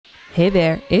Hey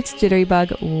there, it's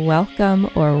Jitterybug.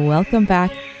 Welcome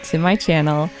back to my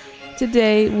channel.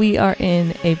 Today we are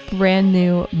in a brand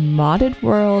new modded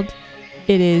world.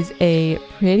 It is a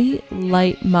pretty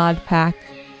light mod pack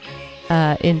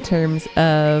in terms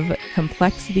of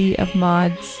complexity of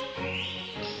mods,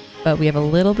 but we have a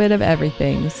little bit of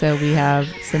everything. So we have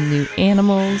some new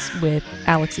animals with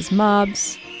Alex's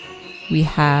mobs. We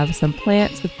have some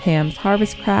plants with Pam's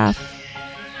harvest craft.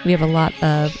 We have a lot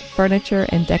of furniture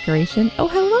and decoration. Oh,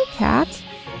 hello, cat!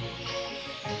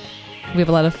 We have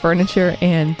a lot of furniture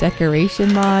and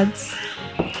decoration mods.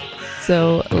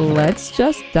 So let's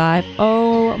just dive.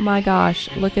 Oh my gosh,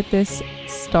 look at this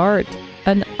start.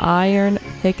 An iron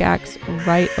pickaxe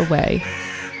right away.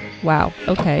 Wow,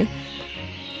 okay.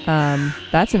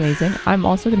 That's amazing. I'm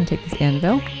also going to take this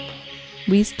anvil.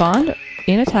 We spawned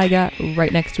in a taiga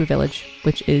right next to a village,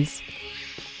 which is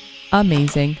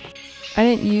amazing. I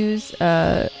didn't use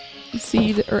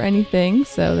seed or anything,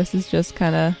 so this is just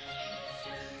kind of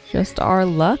just our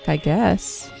luck, I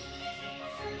guess.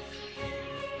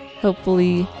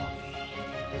 Hopefully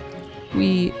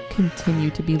we continue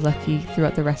to be lucky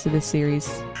throughout the rest of this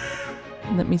series.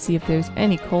 Let me see if there's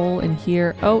any coal in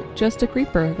here. Oh, just a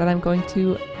creeper that I'm going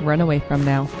to run away from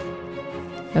now.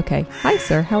 Okay. Hi,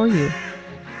 sir. How are you?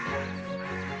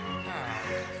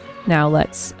 Now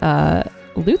let's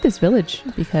loot this village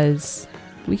because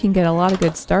we can get a lot of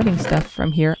good starting stuff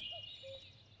from here.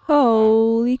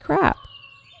 Holy crap.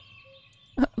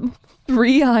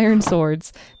 3 iron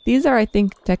swords. These are, I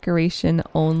think, decoration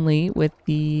only with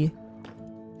the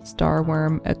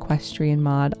Starworm Equestrian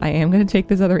mod. I am going to take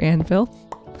this other anvil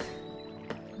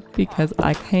because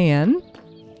I can.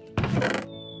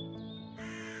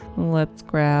 Let's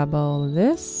grab all of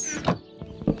this.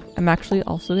 I'm actually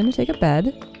also going to take a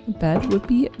bed. A bed would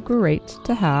be great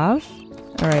to have.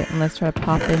 Alright, and let's try to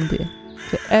pop into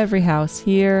every house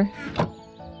here.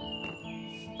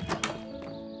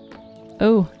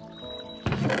 Oh.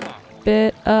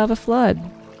 Bit of a flood.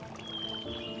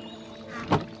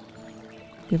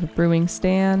 We have a brewing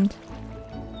stand.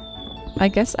 I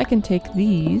guess I can take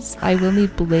these. I will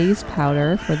need blaze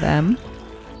powder for them,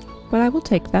 but I will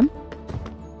take them.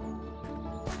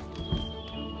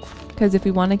 Because if we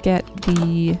want to get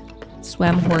the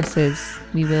swam horses,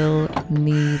 we will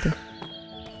need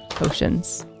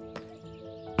potions.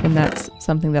 And that's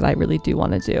something that I really do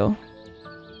want to do.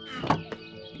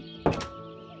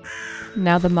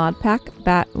 Now the mod pack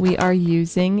that we are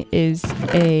using is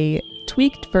a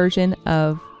tweaked version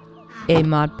of a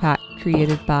mod pack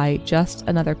created by Just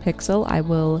Another Pixel. I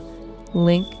will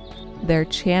link their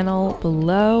channel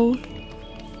below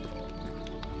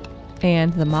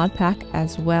and the mod pack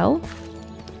as well.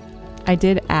 I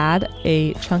did add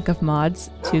a chunk of mods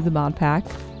to the mod pack.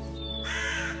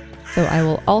 So I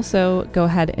will also go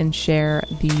ahead and share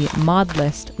the mod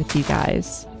list with you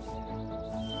guys.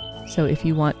 So if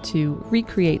you want to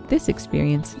recreate this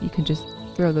experience, you can just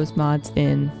throw those mods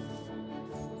in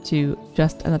to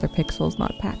Just Another Pixel's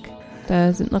mod pack.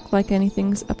 Doesn't look like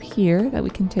anything's up here that we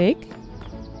can take.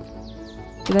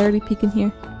 Did I already peek in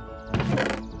here?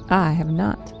 Ah, I have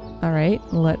not. Alright,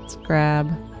 let's grab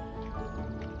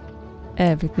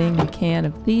everything we can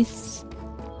of these.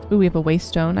 Ooh, we have a waste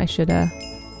stone. I should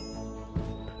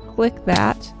click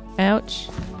that. Ouch.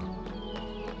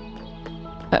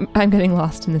 I'm getting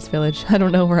lost in this village. I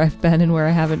don't know where I've been and where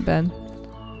I haven't been.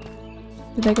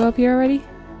 Did I go up here already?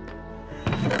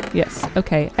 Yes.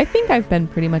 Okay. I think I've been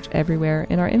pretty much everywhere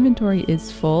and our inventory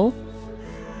is full.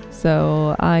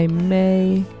 So I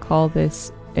may call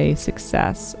this a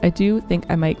success. I do think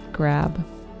I might grab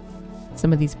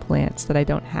some of these plants that I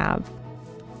don't have.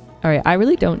 Alright, I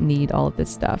really don't need all of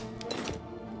this stuff.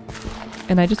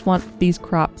 And I just want these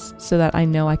crops so that I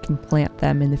know I can plant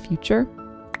them in the future.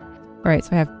 Alright,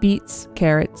 so I have beets,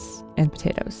 carrots, and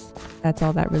potatoes. That's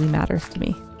all that really matters to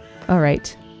me.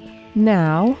 Alright,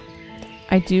 now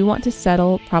I do want to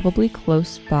settle probably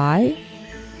close by,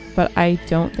 but I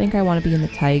don't think I want to be in the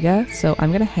taiga, so I'm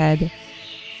going to head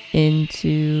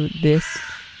into this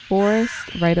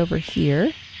forest right over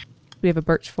here. We have a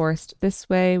birch forest this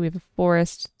way, we have a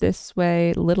forest this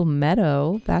way, little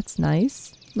meadow, that's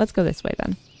nice. Let's go this way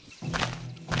then.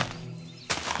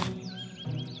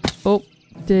 Oh,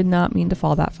 did not mean to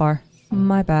fall that far.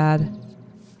 My bad.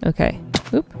 Okay.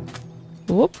 Oop.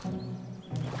 Whoop.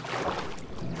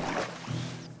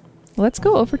 Let's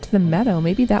go over to the meadow.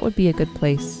 Maybe that would be a good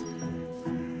place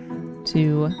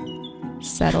to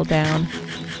settle down.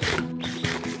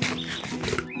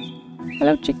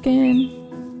 Hello, chicken.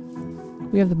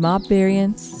 We have the mob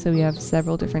variants, so we have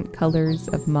several different colors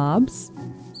of mobs,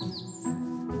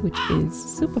 which is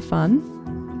super fun.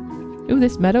 Ooh,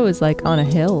 this meadow is like on a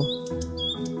hill.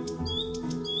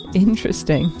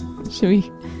 interesting. Should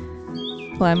we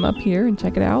climb up here and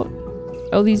check it out?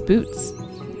 Oh, these boots.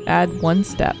 Add 1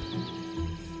 step.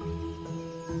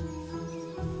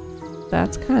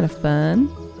 That's kind of fun.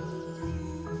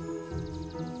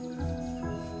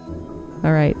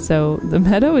 Alright, so the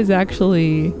meadow is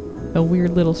actually a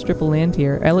weird little strip of land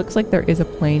here. It looks like there is a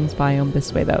plains biome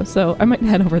this way though, so I might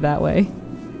head over that way.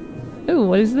 Ooh,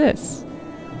 what is this?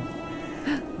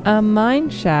 A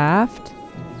mineshaft.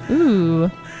 Ooh.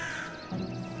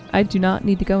 I do not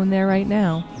need to go in there right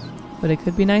now, but it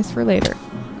could be nice for later.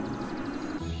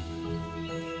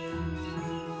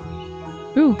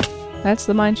 Ooh, that's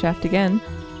the mineshaft again.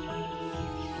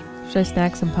 Should I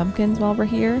snag some pumpkins while we're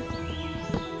here?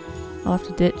 I'll have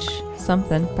to ditch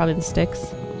something, probably the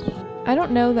sticks. I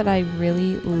don't know that I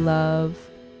really love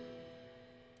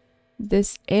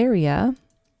this area.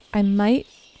 I might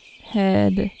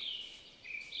head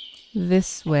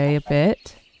this way a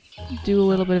bit, do a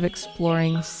little bit of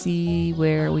exploring, see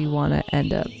where we want to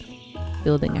end up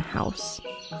building a house.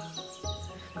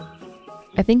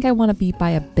 I think I want to be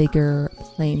by a bigger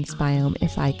plains biome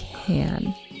if I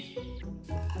can.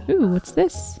 Ooh, what's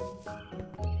this?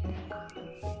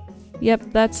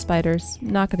 Yep, that's spiders.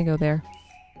 Not gonna go there.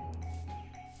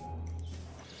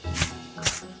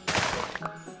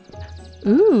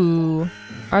 Ooh,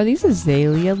 are these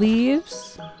azalea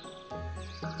leaves?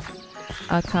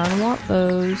 I kind of want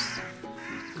those.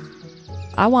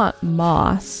 I want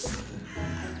moss.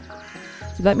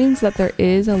 So that means that there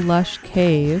is a lush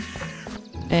cave,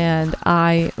 and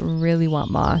I really want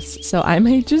moss. So I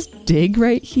may just dig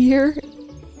right here.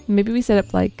 Maybe we set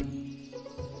up like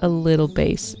a little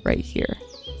base right here.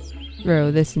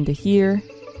 Throw this into here.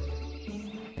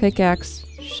 Pickaxe,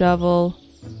 shovel,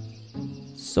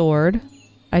 sword.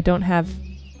 I don't have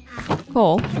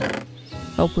coal.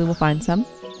 Hopefully we'll find some.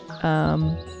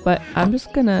 But I'm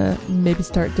just gonna maybe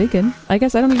start digging. I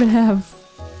guess I don't even have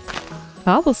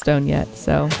cobblestone yet,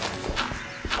 so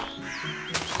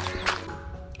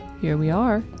here we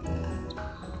are.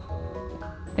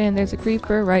 And there's a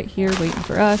creeper right here waiting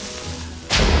for us.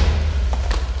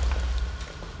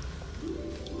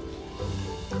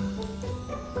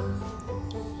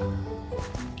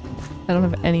 I don't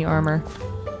have any armor.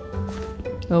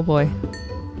 Oh boy.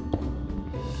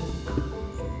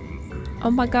 Oh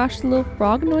my gosh, the little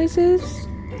frog noises.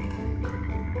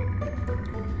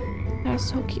 That's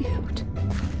so cute.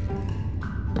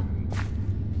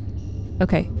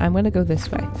 Okay, I'm gonna go this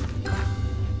way.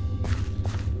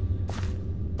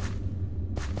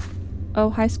 Oh,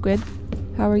 hi Squid.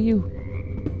 How are you?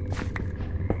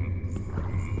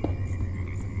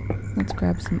 Let's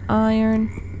grab some iron.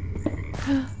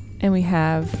 And we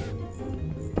have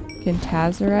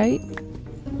Gantazarite.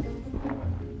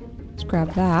 Let's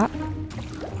grab that.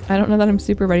 I don't know that I'm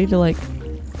super ready to like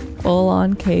full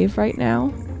on cave right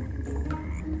now.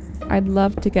 I'd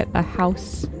love to get a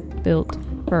house built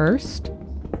first.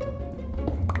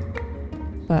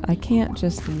 But I can't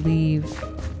just leave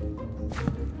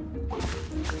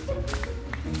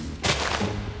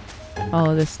all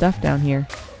of this stuff down here.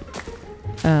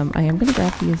 I am gonna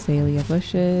grab the azalea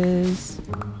bushes.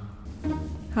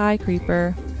 Hi,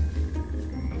 creeper.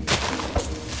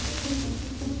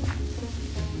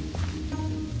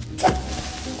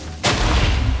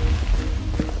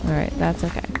 Alright, that's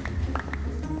okay.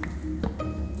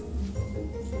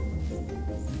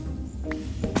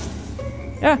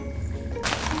 Ah!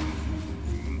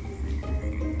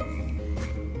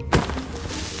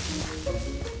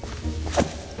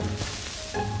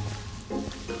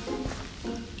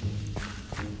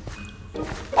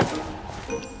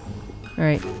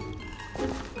 Alright.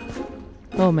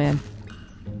 Oh man.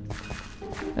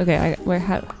 Okay, where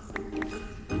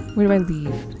do I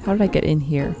leave? How did I get in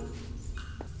here?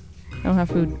 I don't have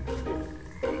food.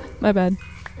 My bad.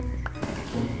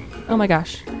 Oh my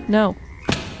gosh. No.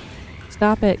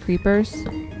 Stop it, creepers.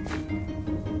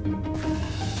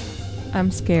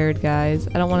 I'm scared, guys.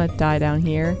 I don't want to die down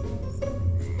here.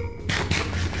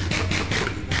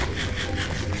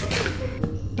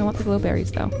 I want the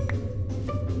glowberries, though.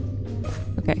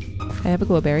 Okay, I have a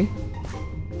glowberry.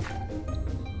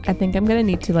 I think I'm gonna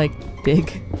need to, like,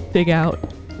 dig out.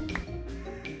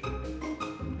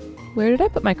 Where did I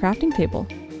put my crafting table?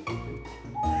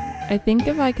 I think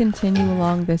if I continue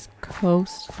along this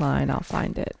coastline, I'll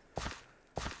find it.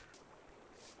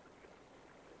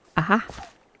 Aha!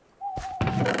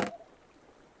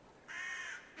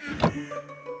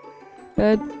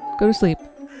 Good. Go to sleep.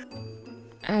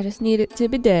 I just need it to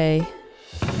be day.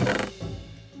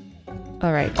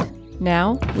 Alright.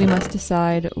 Now, we must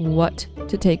decide what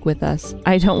to take with us.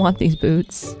 I don't want these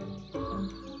boots.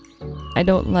 I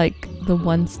don't like the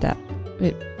one step.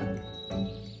 It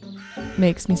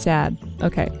makes me sad.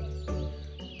 Okay.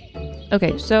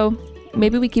 Okay, so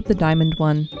maybe we keep the diamond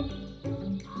one.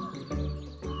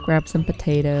 Grab some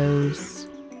potatoes.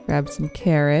 Grab some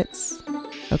carrots.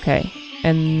 Okay.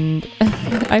 And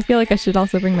I feel like I should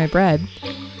also bring my bread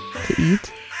to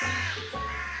eat.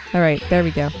 Alright, there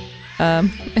we go.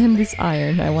 And this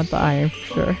iron. I want the iron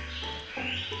for sure.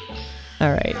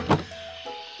 Alright.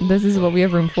 This is what we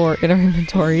have room for in our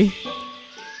inventory.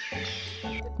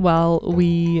 While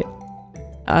we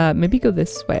maybe go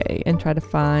this way and try to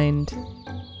find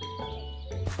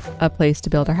a place to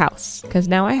build our house. Because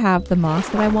now I have the moss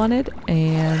that I wanted,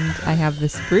 and I have the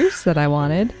spruce that I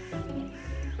wanted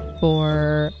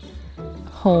for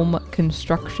home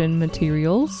construction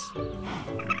materials.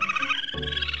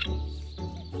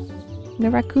 The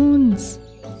raccoons.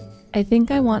 I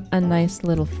think I want a nice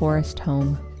little forest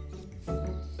home.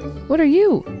 What are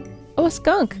you? Oh, a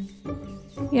skunk.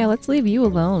 Yeah, let's leave you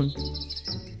alone.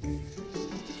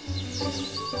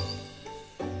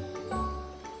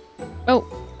 Oh,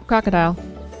 crocodile.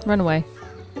 Run away.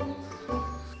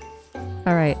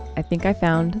 Alright, I think I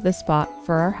found the spot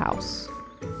for our house.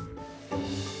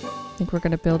 I think we're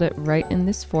gonna build it right in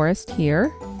this forest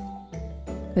here.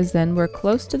 Because then we're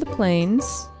close to the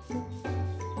plains.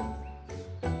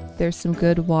 There's some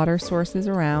good water sources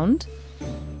around.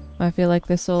 I feel like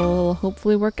this will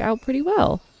hopefully work out pretty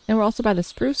well. And we're also by the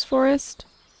spruce forest.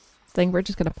 I think we're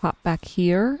just gonna pop back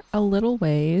here a little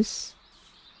ways.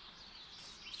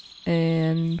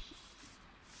 And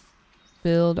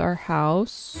build our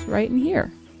house right in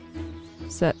here.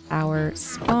 Set our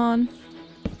spawn.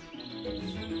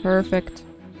 Perfect.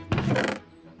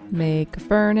 Make a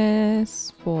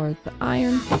furnace for the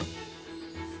iron.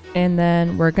 And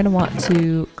then we're gonna want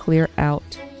to clear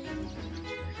out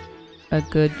a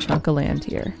good chunk of land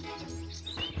here.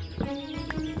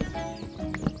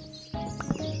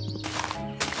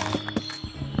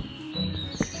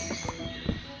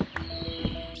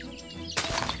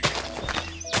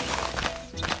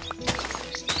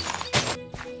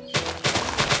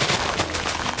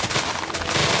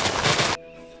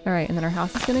 Alright, and then our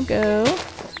house is gonna go...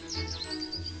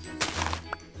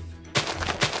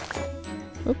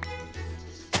 Oop.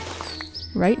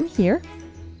 Right in here.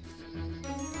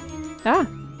 Ah!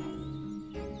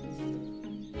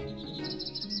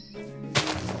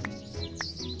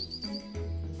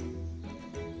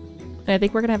 And I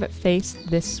think we're gonna have it face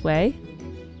this way.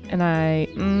 And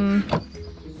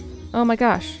oh my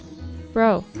gosh.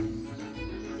 Bro.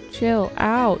 Chill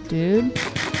out, dude.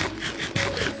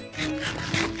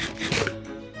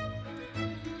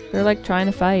 They're like trying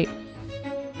to fight.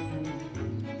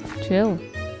 Chill.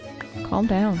 Calm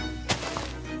down.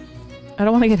 I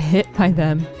don't want to get hit by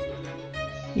them.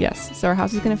 Yes, so our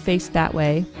house is going to face that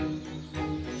way.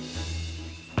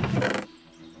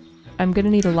 I'm going to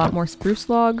need a lot more spruce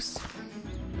logs.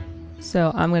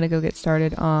 So I'm going to go get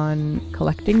started on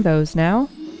collecting those now.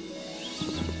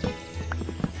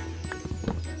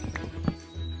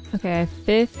 Okay, I have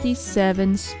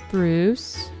 57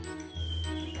 spruce.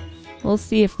 We'll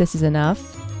see if this is enough.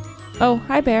 Oh,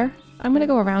 hi bear. I'm gonna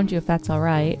go around you if that's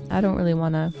alright. I don't really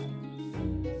want to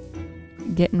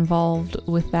get involved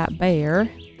with that bear.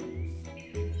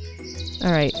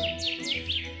 Alright.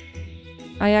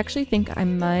 I actually think I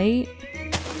might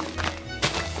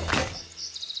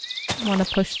want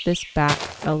to push this back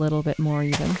a little bit more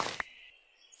even.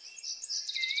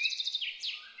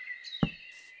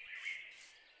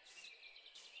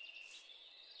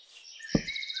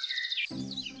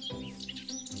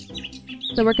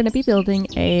 So we're going to be building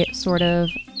a sort of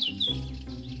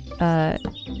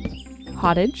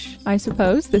cottage, I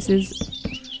suppose. This is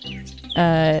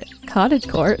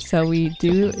Cottagecore, so we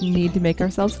do need to make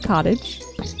ourselves a cottage.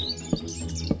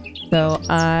 So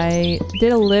I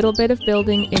did a little bit of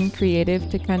building in creative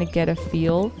to kind of get a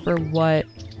feel for what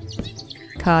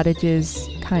cottages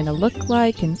kind of look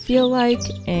like and feel like,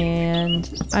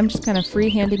 and I'm just kind of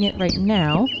freehanding it right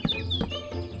now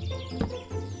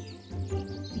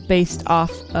based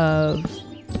off of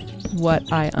what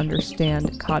I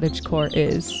understand Cottagecore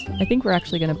is. I think we're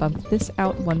actually going to bump this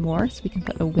out one more so we can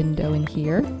put a window in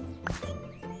here.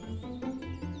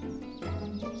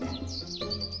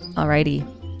 Alrighty.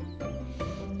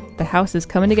 The house is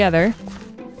coming together.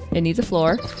 It needs a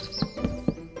floor.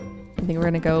 I think we're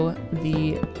going to go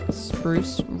the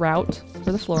spruce route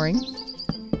for the flooring.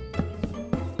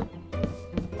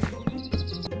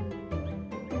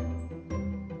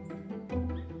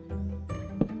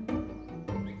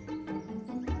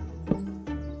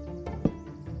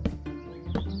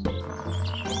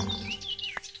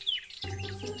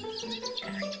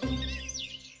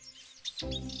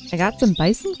 I got some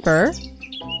bison fur.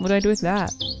 What do I do with that?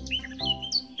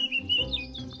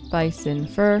 bison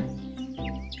fur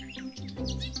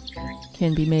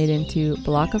can be made into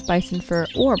block of bison fur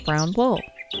or brown wool.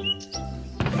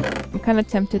 I'm kind of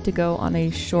tempted to go on a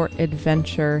short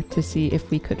adventure to see if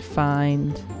we could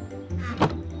find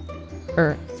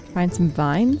some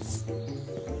vines.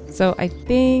 So I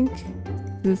think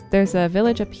there's a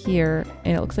village up here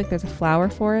and it looks like there's a flower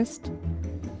forest.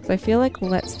 So I feel like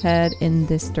let's head in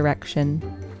this direction.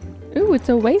 Ooh, it's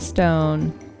a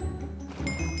waystone.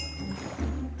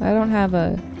 I don't have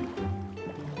a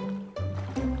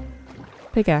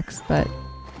pickaxe, but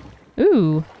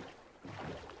ooh.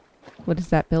 What is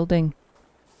that building?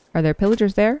 Are there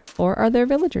pillagers there or are there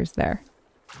villagers there?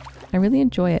 I really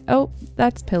enjoy it. Oh,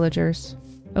 that's pillagers.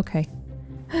 Okay.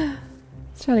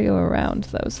 Let's try to go around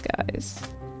those guys.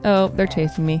 Oh, they're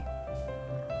chasing me.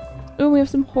 Oh, we have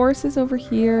some horses over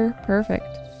here. Perfect.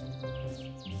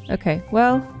 Okay,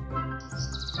 well,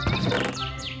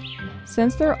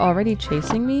 since they're already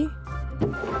chasing me,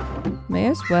 may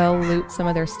as well loot some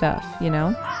of their stuff, you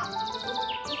know?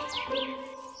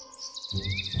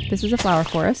 This is a flower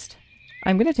forest.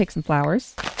 I'm gonna take some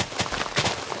flowers.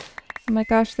 Oh my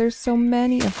gosh, there's so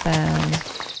many of them.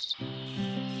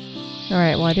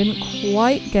 Alright, well I didn't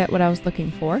quite get what I was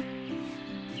looking for.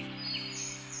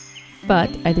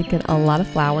 But I did get a lot of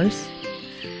flowers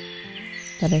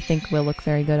that I think will look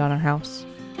very good on our house.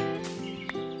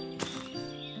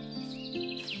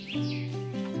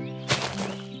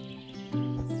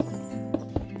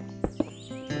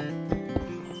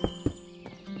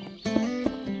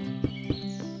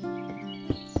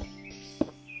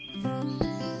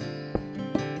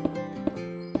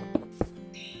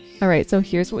 Alright, so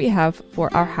here's what we have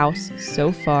for our house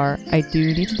so far. I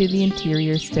do need to do the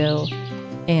interior still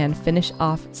and finish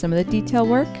off some of the detail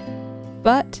work,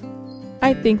 but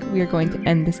I think we are going to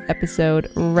end this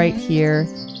episode right here.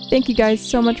 Thank you guys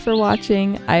so much for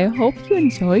watching. I hope you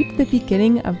enjoyed the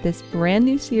beginning of this brand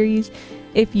new series.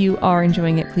 If you are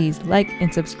enjoying it, please like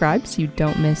and subscribe so you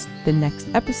don't miss the next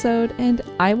episode, and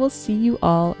I will see you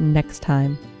all next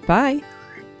time. Bye!